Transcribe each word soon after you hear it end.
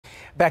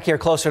Back here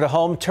closer to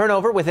home,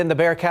 turnover within the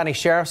Bexar County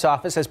Sheriff's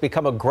Office has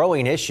become a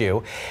growing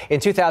issue. In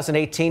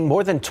 2018,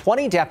 more than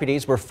 20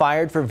 deputies were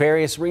fired for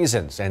various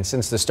reasons. And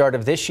since the start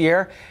of this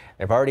year,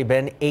 there have already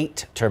been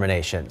 8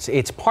 terminations.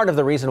 It's part of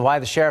the reason why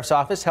the Sheriff's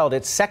Office held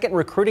its second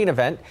recruiting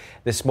event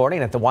this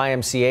morning at the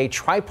YMCA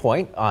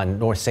Tri-Point on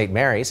North St.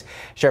 Mary's.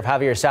 Sheriff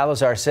Javier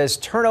Salazar says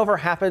turnover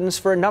happens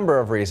for a number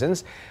of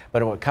reasons.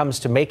 But when it comes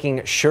to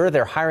making sure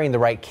they're hiring the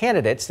right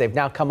candidates, they've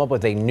now come up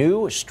with a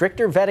new,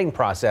 stricter vetting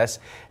process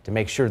to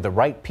make sure the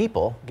right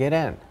people get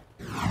in.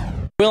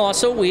 Well,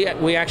 also, we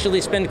actually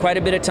spend quite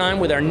a bit of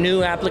time with our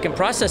new applicant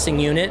processing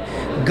unit,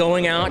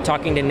 going out,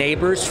 talking to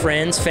neighbors,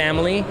 friends,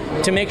 family,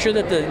 to make sure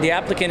that the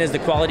applicant is the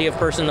quality of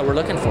person that we're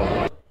looking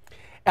for.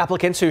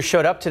 Applicants who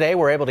showed up today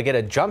were able to get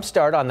a jump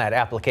start on that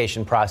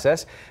application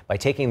process by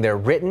taking their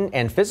written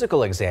and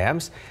physical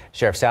exams.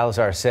 Sheriff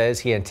Salazar says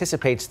he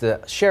anticipates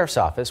the Sheriff's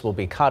Office will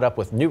be caught up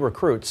with new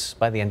recruits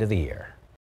by the end of the year.